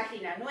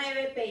 Página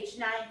 9, page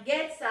 9.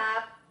 Gets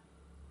up.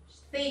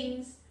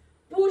 Thinks.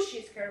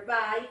 Pushes her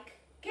bike.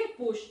 ¿Qué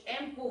push?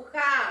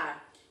 Empujar.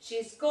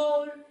 She's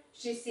cold.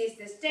 She sees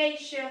the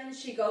station.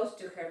 She goes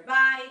to her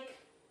bike.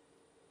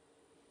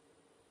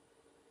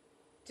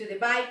 To the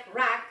bike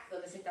rack,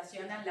 donde se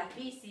estacionan las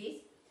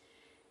bicis.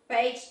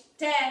 Page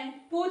 10,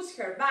 puts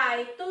her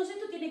bike. Todo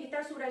esto tiene que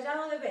estar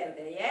subrayado de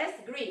verde, yes?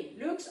 Green,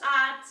 looks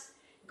at,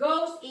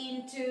 goes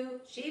into,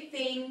 she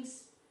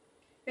thinks.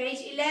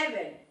 Page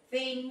 11,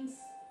 thinks,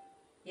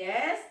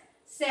 yes?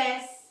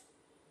 Says,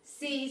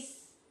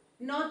 sees,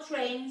 no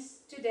trains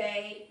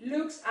today,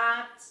 looks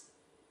at.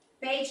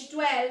 Page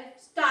 12,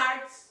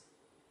 starts,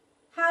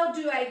 how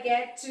do I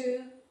get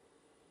to?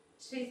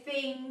 She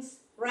thinks,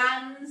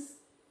 runs,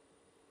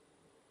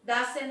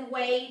 doesn't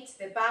wait,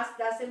 the bus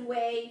doesn't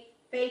wait.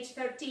 Page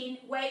 13,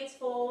 waits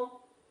for,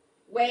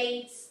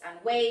 waits and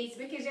waits.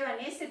 ¿Ves que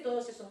llevan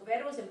todos esos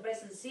verbos en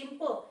present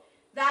simple?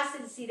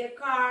 Doesn't see the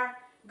car,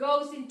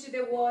 goes into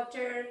the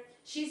water,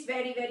 she's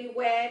very, very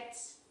wet.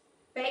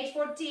 Page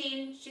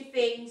 14, she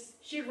thinks,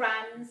 she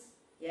runs,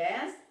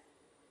 yes?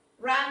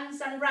 Runs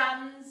and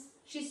runs,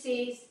 she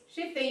sees,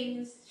 she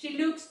thinks, she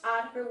looks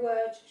at her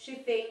watch, she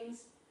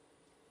thinks.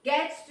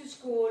 Gets to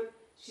school,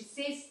 she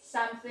sees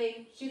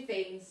something, she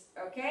thinks,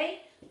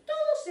 okay?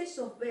 Todos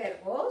esos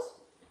verbos,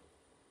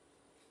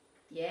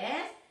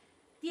 yes,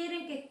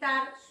 tienen que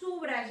estar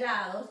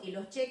subrayados y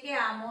los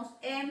chequeamos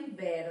en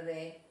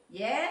verde,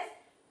 yes?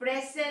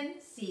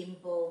 Present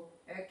simple,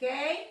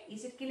 Okay,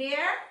 is it clear?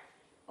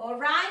 All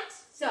right,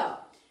 so,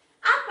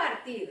 a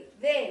partir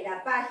de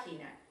la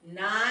página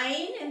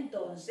 9,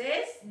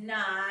 entonces,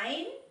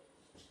 9,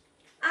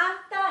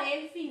 hasta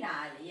el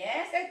final,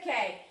 yes,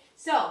 okay.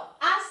 So,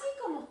 así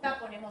como está,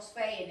 ponemos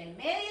fe en el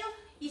medio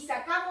y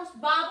sacamos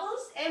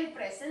vowels en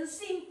present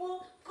simple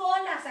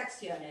con las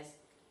acciones.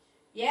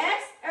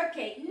 Yes,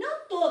 okay. No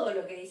todo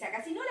lo que dice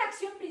acá, sino la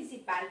acción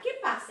principal. ¿Qué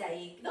pasa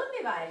ahí?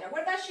 ¿Dónde va ella?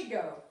 Where does she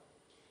go?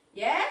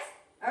 Yes,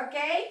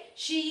 okay.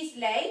 She's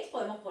late,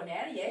 podemos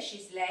poner, yes,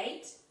 she's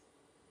late.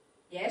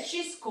 Yes,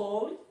 she's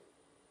cold.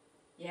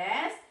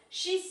 Yes,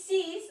 she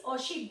sees or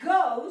she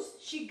goes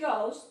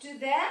to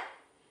the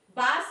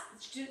bus,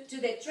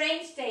 to the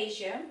train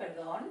station,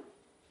 perdón.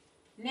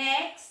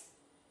 Next,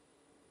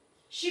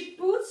 she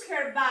puts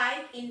her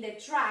bike in the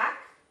truck.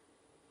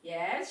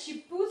 Yes, she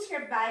puts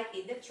her bike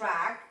in the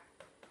truck.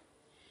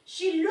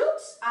 She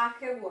looks at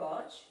her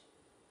watch.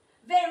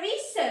 There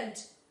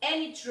isn't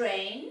any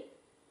train.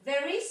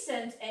 There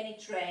isn't any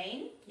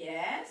train.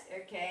 Yes,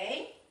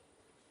 okay.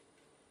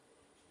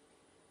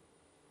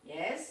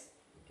 Yes,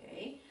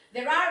 okay.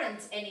 There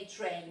aren't any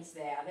trains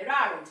there. There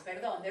aren't,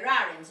 perdón, there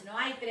aren't. No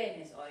hay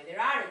trenes hoy. There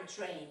aren't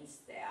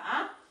trains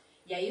there.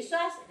 Y ahí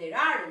usas there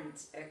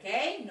aren't,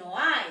 okay? No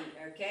hay,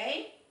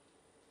 okay?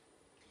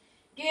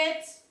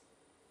 Good.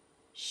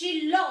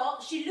 She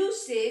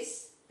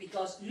loses,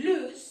 because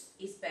lose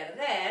is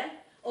perder,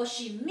 or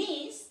she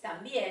miss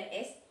también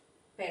es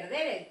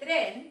perder el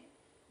tren,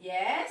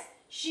 yes.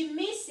 She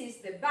misses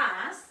the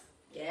bus,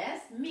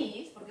 yes,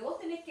 miss, porque vos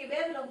tenés que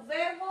ver los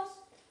verbos.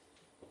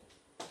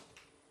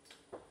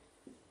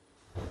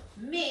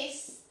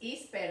 Miss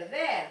is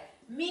perder,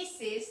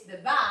 misses the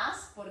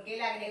bus, porque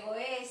él agregó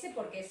ese,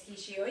 porque es he,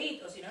 she o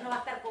it, o si no, no va a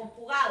estar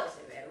conjugado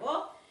ese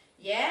verbo,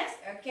 yes,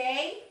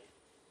 okay.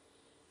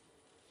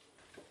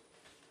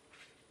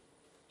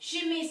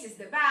 She misses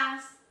the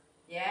bus.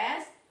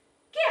 Yes.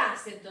 ¿Qué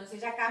hace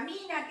entonces? Ella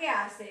camina, ¿qué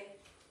hace?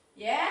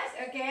 Yes,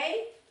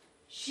 okay.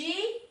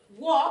 She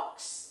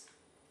walks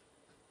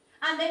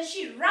and then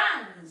she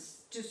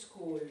runs to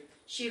school.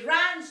 She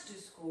runs to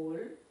school.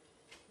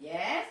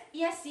 Yes.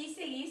 Y así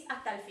seguís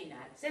hasta el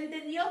final. ¿Se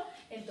entendió?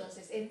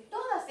 Entonces, en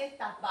todas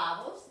estas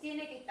vowels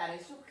tiene que estar el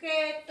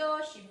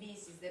sujeto. She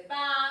misses the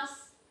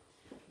bus.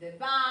 The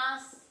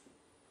bus.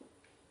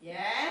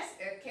 Yes,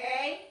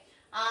 okay.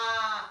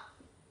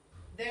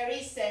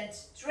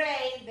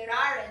 There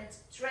aren't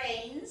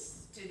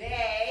trains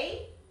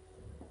today.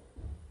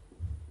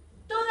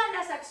 Todas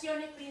las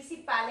acciones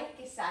principales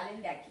que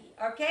salen de aquí.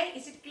 Okay,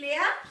 is it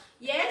clear?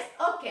 Yes,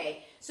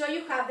 okay. So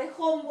you have the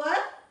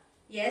homework.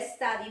 Yes,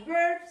 study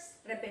verbs.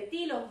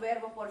 Repetí los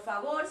verbos, por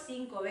favor,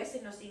 5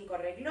 veces, no 5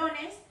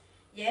 renglones.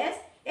 Yes,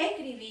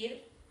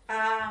 escribir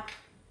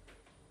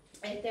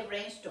este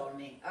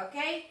brainstorming.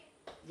 Okay,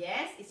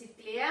 yes, is it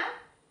clear?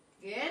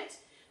 Good.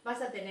 Vas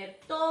a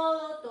tener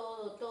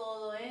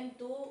todo en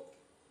tu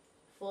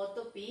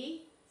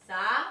fotopizarra.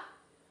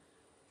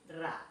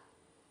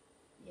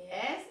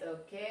 Yes,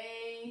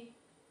 okay.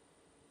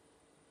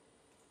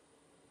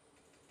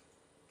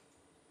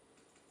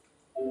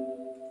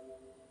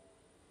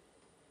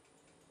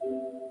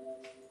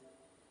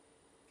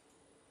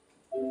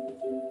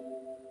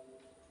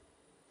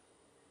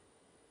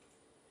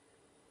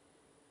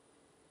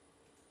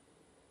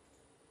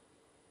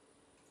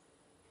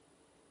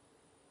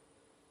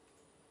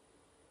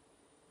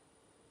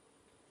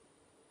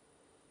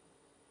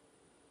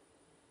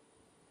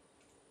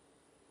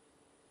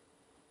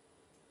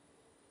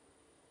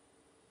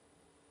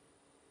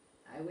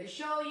 I will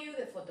show you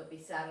the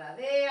fotopizarra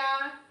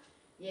there.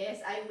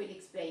 Yes, I will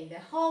explain the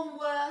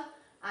homework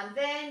and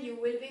then you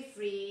will be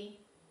free.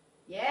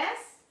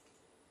 Yes?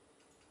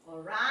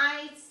 All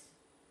right.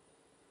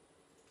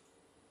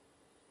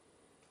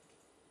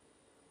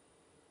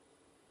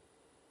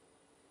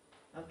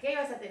 Ok,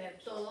 vas a tener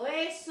todo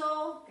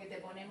eso que te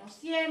ponemos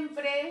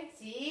siempre,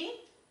 ¿sí?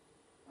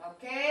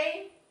 Ok.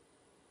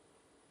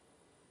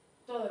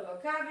 Todo el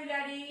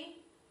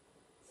vocabulary,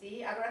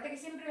 ¿sí? Acuérdate que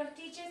siempre los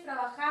teachers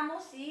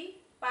trabajamos, ¿sí?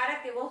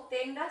 Para que vos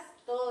tengas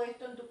todo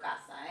esto en tu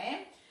casa,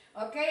 ¿eh?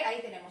 Ok,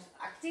 ahí tenemos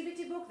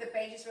activity book, the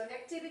pages from the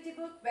activity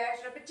book,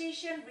 verbs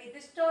repetition, read the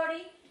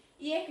story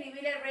y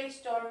escribir el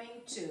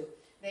brainstorming 2.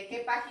 ¿De qué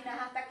páginas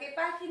hasta qué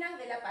páginas?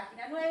 De la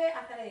página 9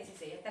 hasta la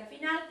 16. Hasta el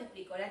final te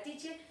explicó la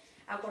teacher.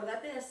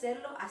 Acordate de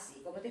hacerlo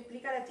así, como te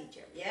explica la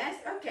teacher. Yes?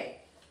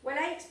 Okay. Well,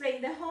 I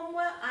explained the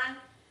homework and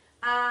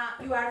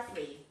you are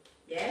free.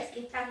 Yes?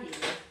 Y estás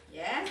libre.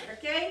 Yes?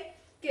 Okay?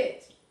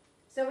 Good.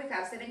 So we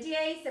have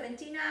 78,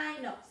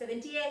 79, no,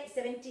 78,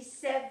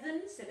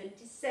 77,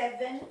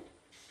 77,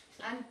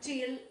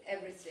 until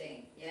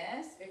everything.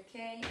 Yes?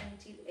 Okay?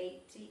 Until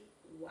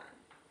 81.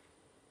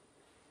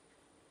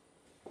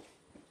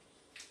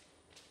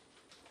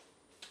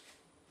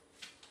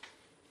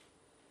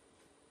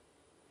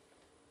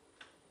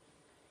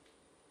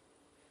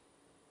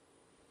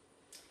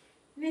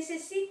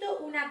 Necesito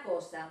una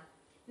cosa,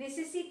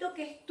 necesito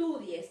que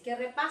estudies, que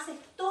repases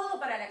todo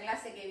para la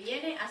clase que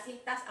viene, así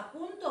estás a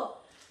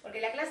punto, porque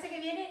la clase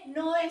que viene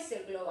no es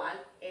el global,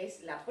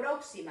 es la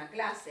próxima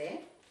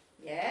clase,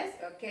 Yes,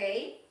 ok.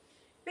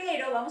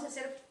 Pero vamos a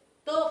hacer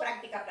todo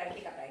práctica,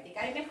 práctica,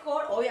 práctica. Y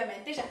mejor,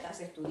 obviamente, ya estás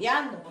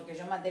estudiando, porque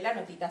yo mandé la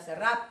notita hace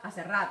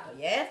rato,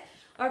 yes?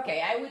 Ok,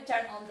 I will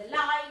turn on the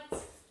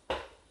lights.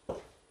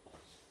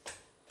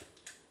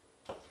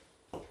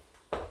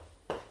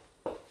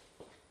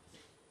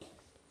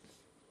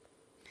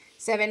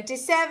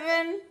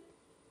 $77.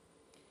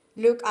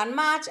 Look and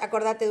match.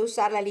 Acordate de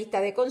usar la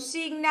lista de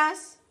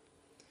consignas.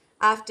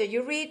 After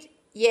you read,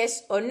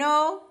 yes or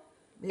no.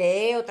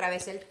 Lee otra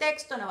vez el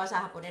texto, no vas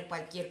a poner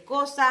cualquier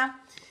cosa.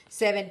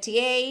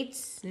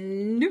 78.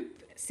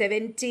 Nope.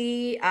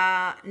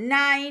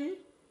 79.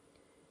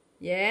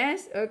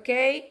 Yes, ok.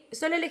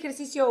 Solo el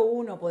ejercicio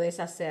 1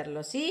 podés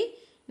hacerlo, ¿sí?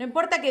 No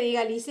importa que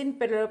diga listen,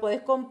 pero lo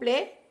podés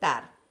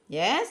completar.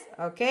 Yes,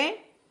 ok.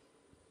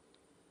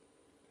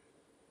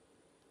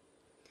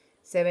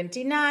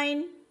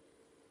 79.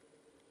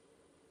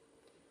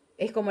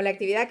 Es como la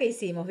actividad que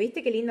hicimos.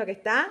 ¿Viste qué lindo que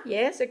está?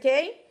 Yes, ok.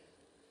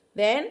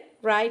 Then,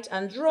 write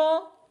and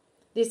draw.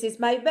 This is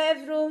my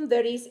bedroom.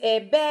 There is a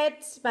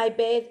bed. My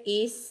bed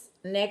is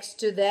next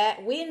to the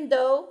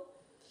window.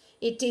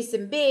 It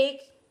isn't big.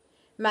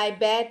 My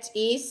bed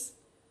is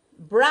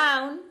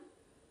brown.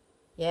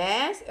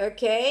 Yes,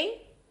 ok.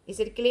 Is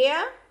it clear?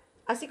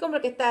 Así como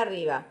lo que está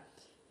arriba.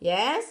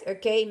 Yes,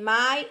 ok.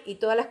 My y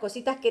todas las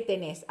cositas que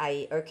tenés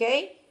ahí, ok.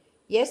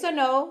 Yes or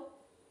no?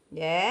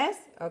 Yes,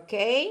 ok.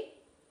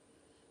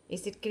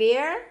 Is it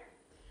clear?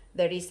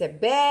 There is a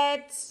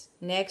bed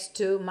next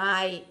to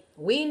my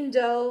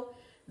window.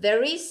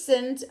 There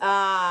isn't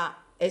a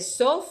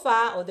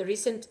sofa or there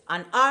isn't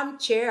an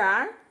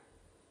armchair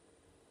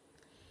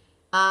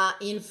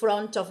in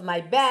front of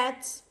my bed.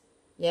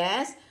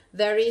 Yes.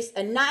 There is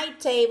a night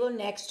table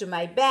next to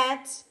my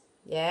bed.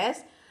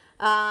 Yes.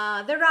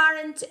 There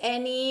aren't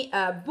any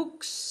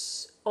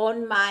books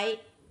on my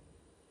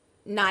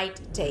night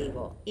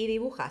table. Y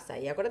dibujas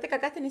ahí. Acuérdate que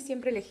acá tenés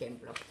siempre el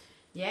ejemplo.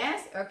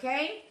 Yes,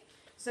 okay.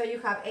 So you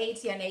have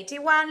 80 and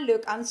 81.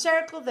 Look and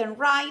circle, then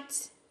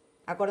write.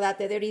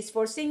 Acordate, there is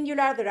for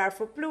singular, there are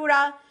for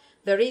plural,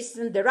 there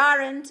isn't, there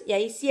aren't. Y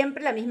ahí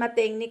siempre la misma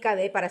técnica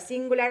de para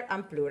singular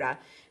and plural.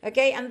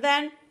 Okay, and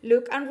then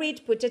look and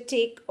read, put a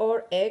tick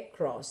or a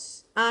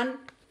cross. And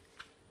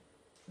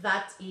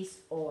that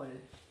is all.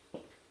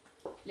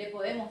 Le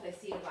podemos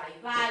decir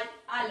bye-bye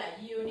a la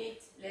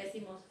unit. Le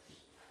decimos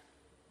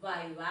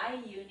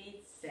bye-bye,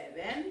 unit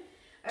 7.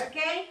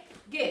 Okay,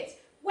 good.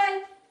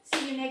 Well,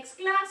 see you next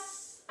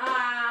class.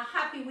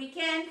 Happy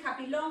weekend,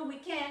 happy long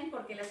weekend,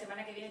 porque la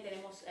semana que viene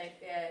tenemos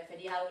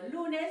feriado el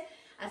lunes,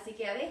 así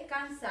que a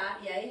descansar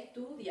y a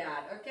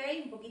estudiar, ¿ok?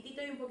 Un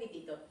poquitito y un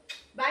poquitito.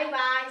 Bye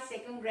bye,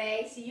 second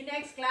grade, see you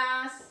next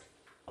class.